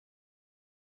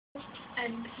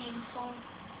and painful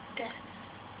death.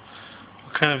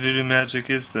 What kind of voodoo magic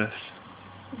is this?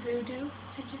 Voodoo,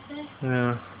 did you say?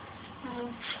 Yeah.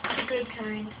 The good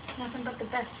kind. Nothing but the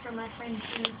best for my friend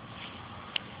too.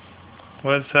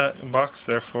 What's that box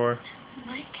there for?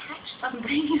 Might catch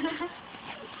something.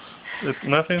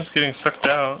 Nothing's getting sucked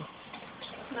out.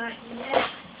 Not yet.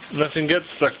 Nothing gets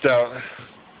sucked out.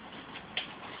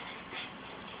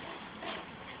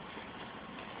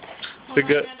 The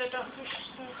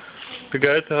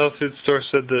guy at the health food store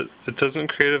said that it doesn't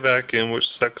create a vacuum which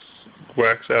sucks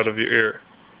wax out of your ear.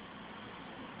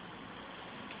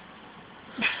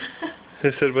 He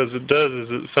said what it does is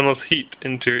it funnels heat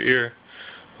into your ear,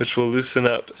 which will loosen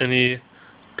up any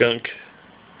gunk,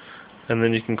 and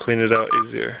then you can clean it out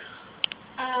easier.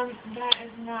 That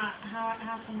is not how it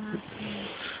happened.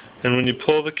 And when you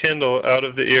pull the candle out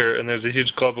of the ear and there's a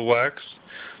huge glob of wax,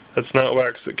 that's not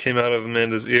wax that came out of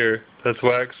Amanda's ear. That's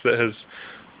wax that has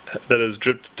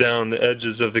dripped down the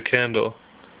edges of the candle,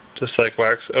 just like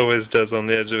wax always does on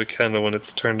the edge of a candle when it's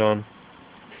turned on.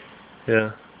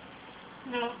 Yeah.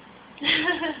 No.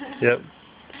 Yep.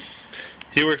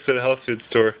 He works at a health food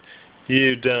store.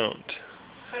 You don't.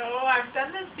 So I've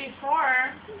done this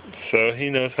before. So he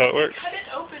knows how it works. I cut it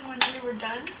open when we were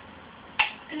done,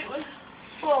 and it was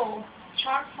full,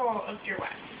 chock full of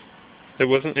earwax. It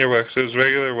wasn't earwax, it was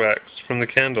regular wax from the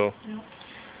candle. Nope.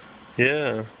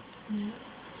 Yeah. Nope.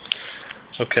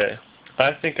 Okay.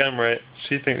 I think I'm right.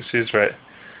 She thinks she's right.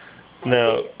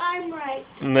 Now, I'm right.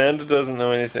 Amanda doesn't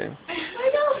know anything. I know.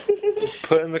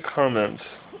 Put in the comments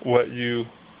what you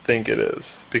think it is,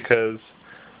 because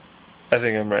I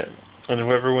think I'm right. And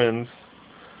whoever wins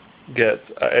gets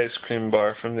an ice cream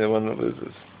bar from the one that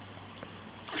loses.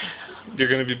 You're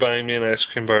going to be buying me an ice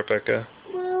cream bar, Becca.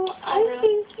 Well, I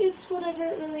think it's whatever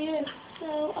it really is,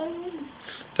 so I win.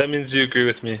 That means you agree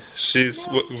with me. She's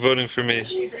voting for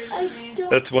me.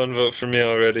 That's one vote for me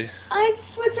already. I'm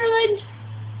Switzerland.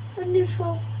 I'm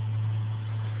neutral.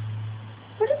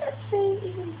 Where did that saying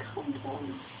even come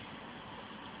from?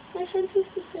 My friends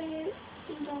used to say it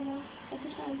in Ghana at the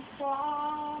time.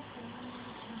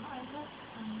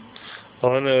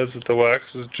 All I know is that the wax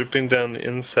is dripping down the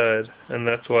inside, and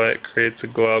that's why it creates a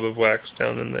glob of wax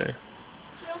down in there.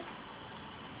 Yep.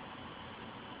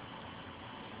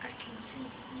 I can see.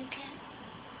 You can.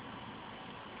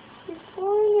 You're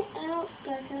pouring it out,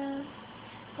 Becca.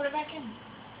 Put it back in.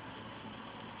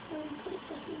 Put it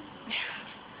back in.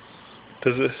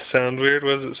 Does it sound weird?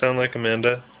 What does it sound like,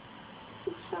 Amanda?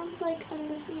 It sounds like I'm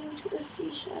listening to a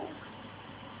seashell.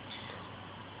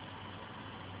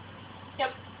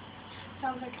 Yep.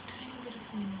 Sounds like a tiny bit of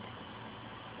wind.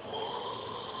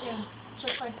 Yeah,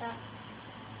 just like that.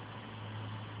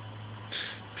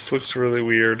 This looks really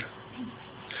weird.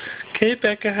 Okay,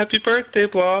 Becca, happy birthday.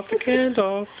 Blow out the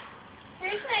candles.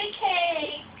 Where's my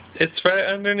cake? It's right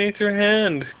underneath your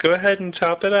hand. Go ahead and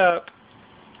chop it up.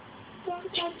 Don't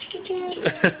touch the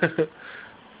candle.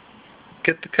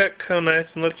 Get the Cutco knife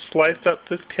and let's slice up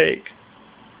this cake.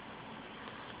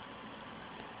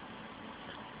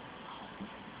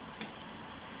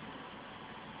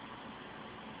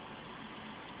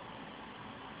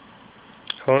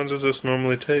 How long does this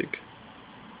normally take?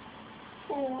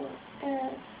 We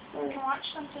can watch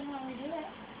something while we do it.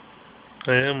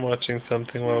 I am watching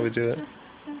something while we do it.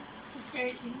 It's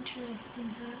very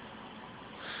interesting.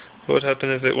 What would happen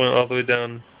if it went all the way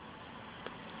down?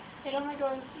 It only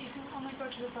goes, you can only go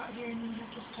to about here and then you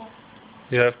have to stop.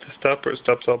 You have to stop, or it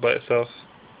stops all by itself?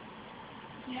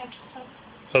 You have to stop.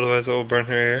 Otherwise it will burn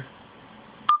her ear?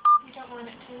 You don't want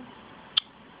it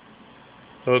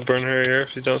to. Will it burn her ear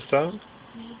if you don't stop?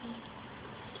 Maybe.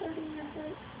 Starting to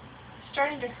hurt.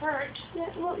 Starting to hurt? Yeah,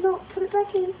 well, no, put it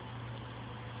back in.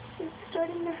 It's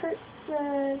starting to hurt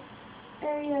the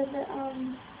area that,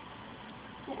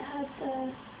 it had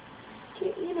the,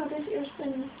 you know, this ear's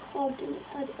been clogged and it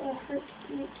had a hurt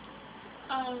in it.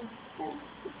 Yeah,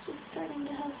 it's just starting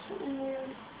to have something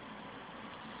weird.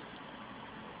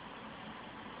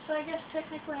 So I guess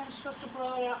technically I'm supposed to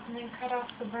blow it out and then cut off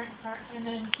the burnt part and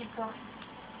then keep going.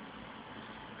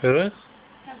 Really?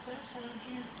 That's what it said on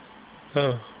here.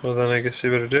 Oh, well then I guess you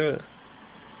better do it.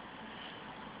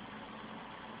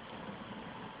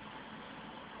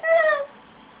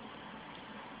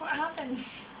 What happened?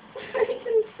 I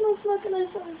didn't smell smoke and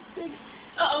I saw this big...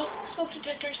 Uh-oh, smoke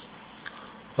detectors.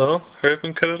 Well, hurry up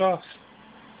and cut it off.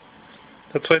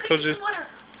 That's why I told you.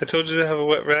 I told you to have a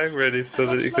wet rag ready so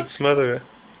that you could smother it.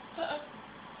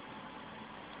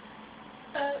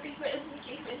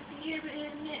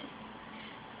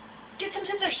 Get some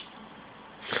scissors.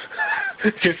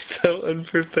 You're so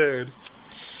unprepared.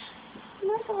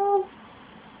 That's all.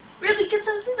 Really, get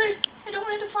some scissors. I don't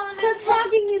want it to fall Quit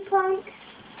talking, you punk.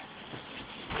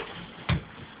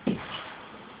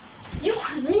 You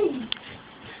are mean.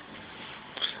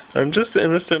 I'm just an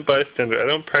innocent bystander. I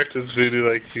don't practice voodoo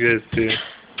like you guys do.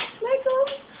 Michael,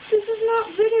 this is not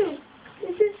voodoo.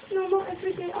 This is normal,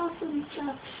 everyday, awesome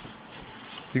stuff.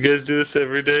 You guys do this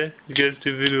every day? You guys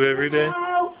do voodoo every day?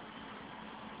 Wow.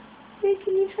 Hey,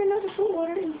 can you try not to put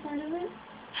water inside of it?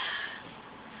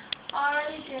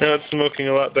 Already did. Now it's smoking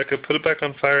a lot. Becca, put it back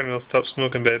on fire and it'll stop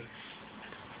smoking, babe.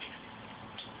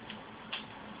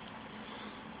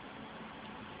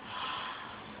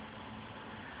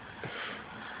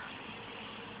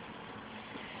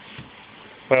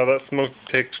 Wow, that smoke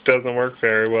take doesn't work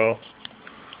very well.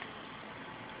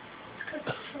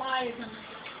 The fly is in it.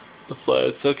 The fly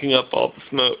is soaking up all the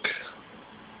smoke.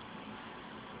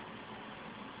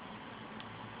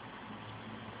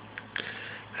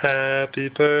 Happy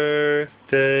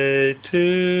birthday to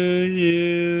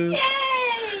you. Yay!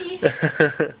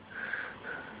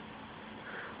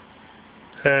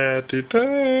 Happy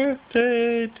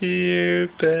birthday, dear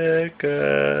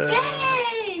Becca.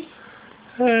 Yay!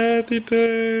 Happy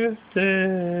birthday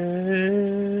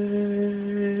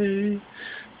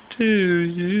to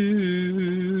you.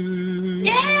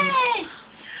 Yay!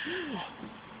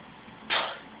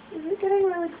 Is it getting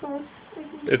really close?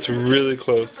 It's really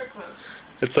close. Super close.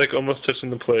 It's like almost touching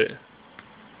the plate.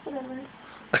 Whatever.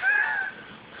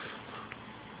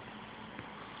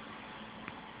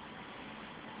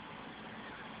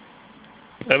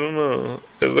 I don't know.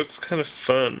 It looks kind of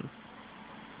fun.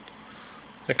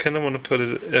 I kind of want to put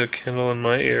a candle in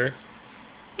my ear.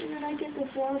 And then I get to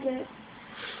build it.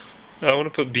 I want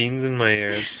to put beans in my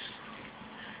ears.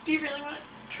 Do you really want to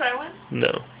try one?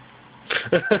 No.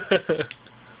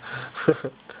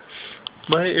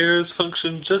 My ears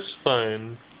function just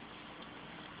fine.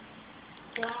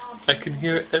 Wow. I can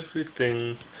hear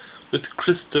everything with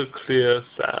crystal clear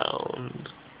sound.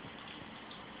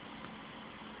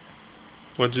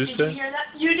 What did you say? Did you hear that?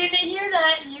 You didn't hear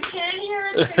that. You can hear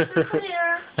it crystal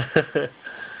clear.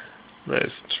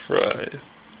 Nice try,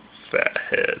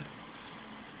 fathead.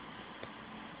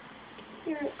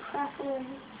 Hear it crackling.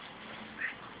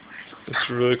 It's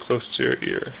really close to your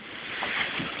ear.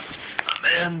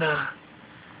 Amanda,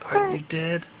 are you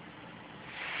dead?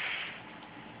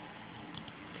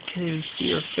 I can't even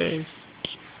see her face.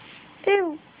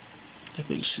 Ew. I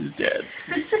think she's dead.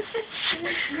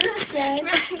 You're dead.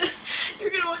 You're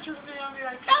going to watch this video and be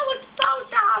like, that was so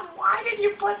dumb. Why did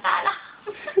you put that up?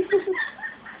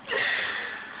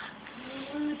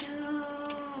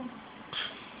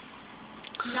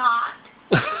 Not.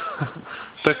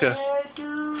 Becca,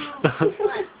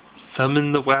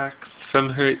 summon the wax from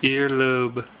her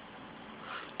earlobe.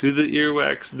 Do the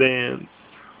earwax dance.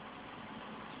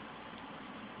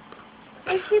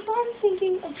 I keep on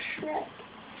thinking of Shrek.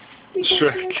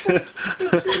 Shrek.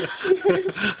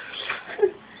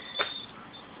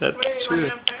 That's true.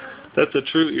 That's a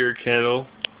true ear candle.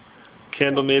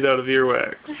 Candle made out of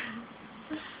earwax.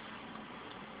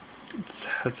 It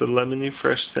has a lemony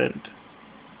fresh scent.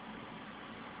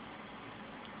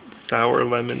 Sour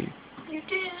lemon. You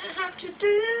didn't have to do this.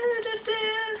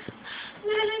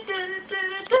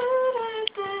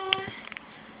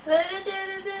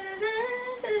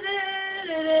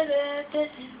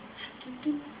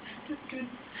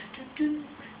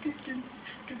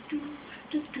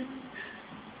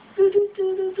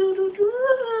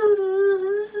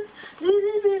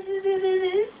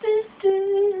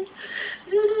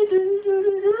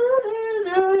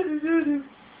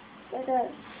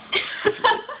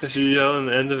 If you yell on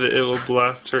the end of it, it will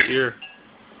blast her ear.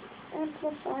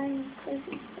 Amplifying crazy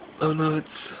stuff. Oh no, it's...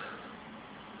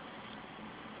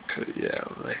 Yeah,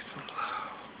 nice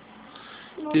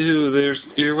and low. Ew, there's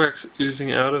earwax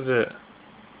oozing out of it.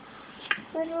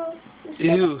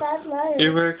 Ew,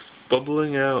 earwax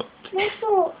bubbling out.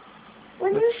 Michael,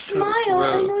 when you so smile,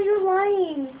 I gross. know you're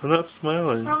lying. I'm not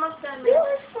smiling. Almost done. You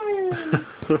are smiling.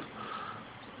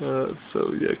 Oh, it's so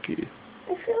yucky.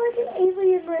 I feel like an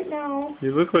alien right now.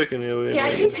 You look like an alien. Yeah,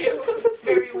 right? you do.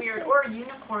 Very weird. Or a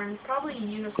unicorn. Probably a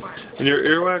unicorn. And your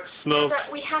earwax smells...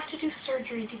 But we have to do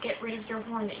surgery to get rid of your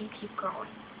horn that you keep growing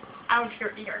out of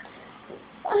your ear.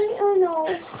 I don't know.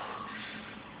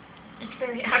 It's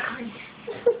very ugly.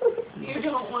 You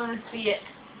don't want to see it.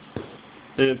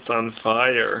 It's on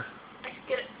fire.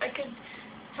 I could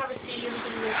have a seizure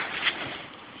because of this.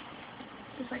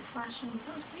 It's like flashing.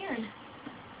 That was weird.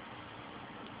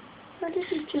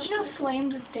 Did you know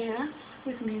flames dance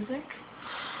with music?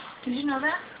 Did you know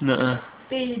that? Nuh-uh.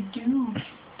 They do.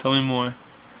 Tell me more.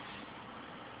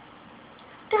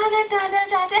 Da da da da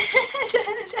da da da da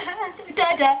da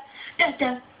da da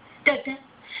da da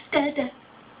da da.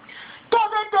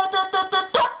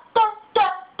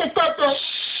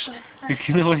 You're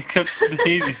gonna wake up the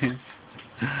babies.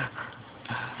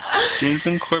 James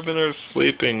and Corbin are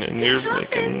sleeping and you're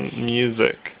making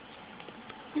music.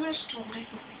 You just don't like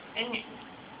my singing,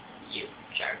 you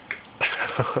jerk.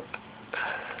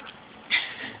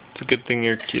 It's a good thing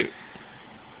you're cute.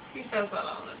 He says that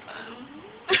all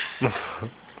the time.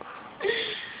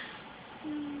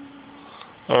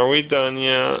 Are we done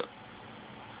yet?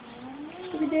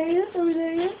 Are we there yet? Are we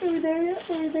there yet? Are we there yet?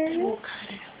 Are we there yet?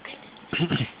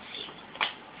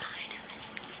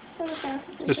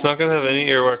 It's not going to have any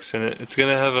earwax in it. It's going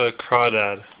to have a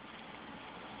crawdad.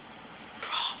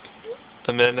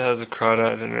 Amanda has a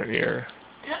crawdad in her ear.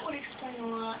 That would explain a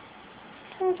lot.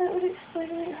 Oh, that would explain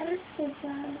why it hurts so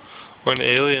bad. Or an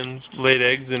alien laid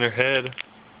eggs in her head.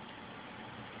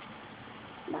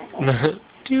 Michael.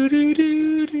 Do do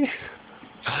do do.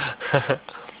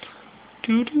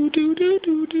 Do do do do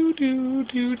do do do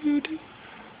do do do.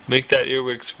 Make that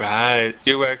earwax rise.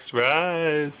 Earwax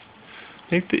rise.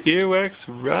 Make the earwax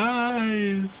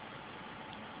rise.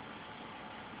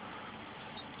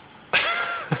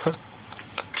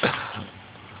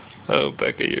 Oh,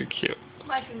 Becca, you're cute.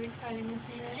 Life is exciting with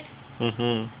you, right?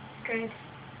 Mhm. Good.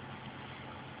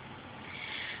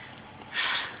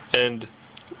 And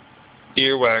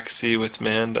earwaxy with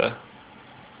Manda.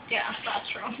 Yeah, that's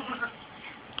true.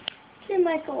 Hey,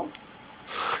 Michael.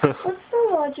 What's the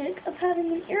logic of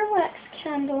having an earwax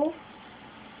candle?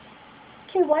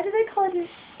 Okay, why do they call it an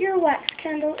earwax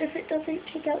candle if it doesn't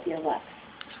take out earwax?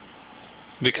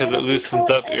 Because it loosens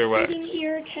up earwax. An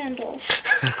ear candle.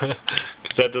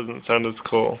 Because that doesn't sound as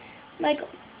cool. Michael,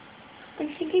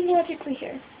 I'm thinking logically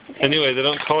here. Okay? Anyway, they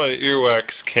don't call it an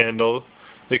earwax candle.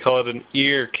 They call it an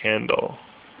ear candle.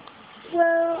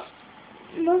 Well,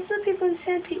 most of the people in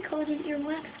San Pete call it an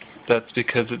earwax candle. That's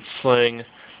because it's slang,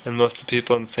 and most of the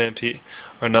people in San Pete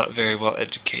are not very well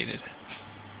educated.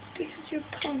 Because you're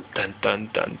punk. Dun dun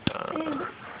dun dun.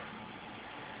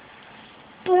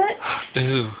 But...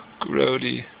 Ooh,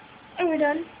 grody. Are we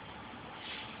done?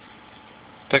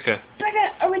 Becca.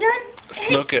 Becca, are we done?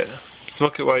 Smoke it.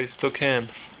 Smoke it while you still can.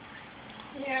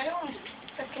 Yeah, I don't want to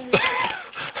fucking...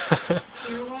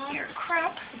 Your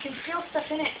crap. You can feel stuff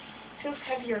in it. It feels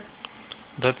heavier.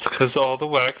 That's because all the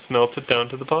wax melted down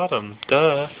to the bottom.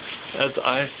 Duh. As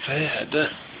I said.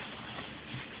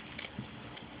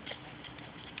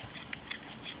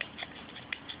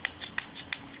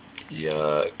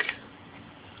 Yuck.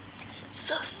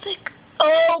 So thick.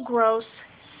 Oh, gross.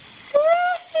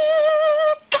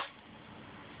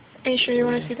 Are you sure you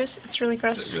want to see this? It's really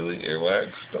gross. Is it really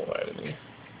earwax? Don't lie to me.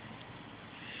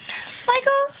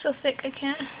 Michael? So thick, I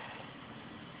can't.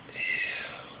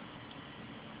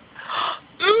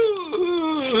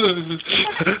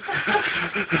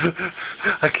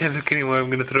 I can't look anymore. I'm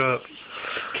going to throw up.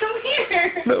 Come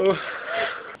here. No.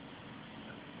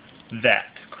 That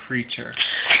creature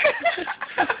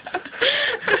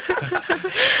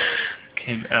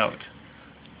came out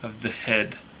of the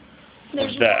head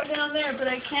There's of that. more down there, but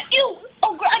I can't. Ew!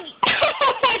 Oh, Groggy!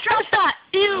 I dropped that!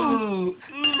 Ew!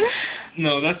 Oh.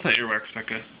 No, that's not earwax,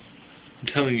 Becca. I'm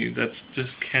telling you, that's just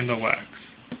candle wax.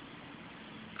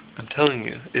 I'm telling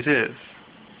you, it is.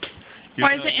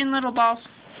 Why is it in little balls?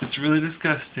 It's really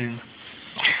disgusting.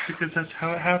 Because that's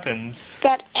how it happens.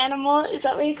 That animal, is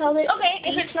that what you call it? Okay,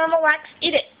 if it's normal wax,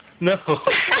 eat it. No.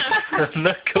 I'm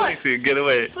not going to. Get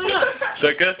away.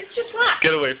 Becca, It's just wax.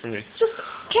 get away from me. It's just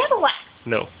candle wax.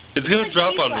 No. It's going to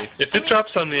drop on me. If it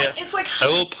drops on me, It's like I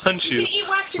will punch you can eat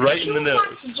wax, right in the nose.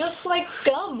 Wax just like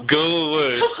gum. Go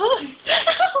away.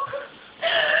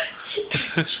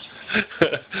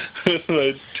 With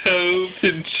my toe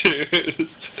pinchers. Do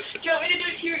you want me to do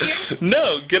it to your ear?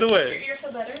 No, get Your away. ear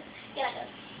feel better? Yeah, it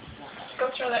does. Go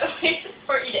throw that away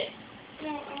or eat it. No,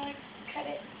 I want to cut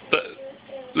it.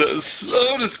 That's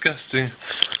so disgusting.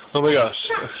 Oh my gosh.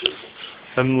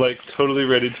 I'm like totally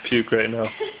ready to puke right now.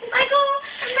 Michael,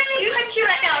 I'm ready to punch you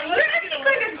right now. You're acting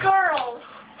like a girl.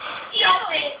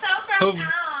 Stop it. Oh.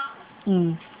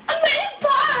 I'm ready to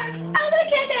barf. Oh my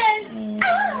goodness.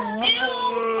 Ew.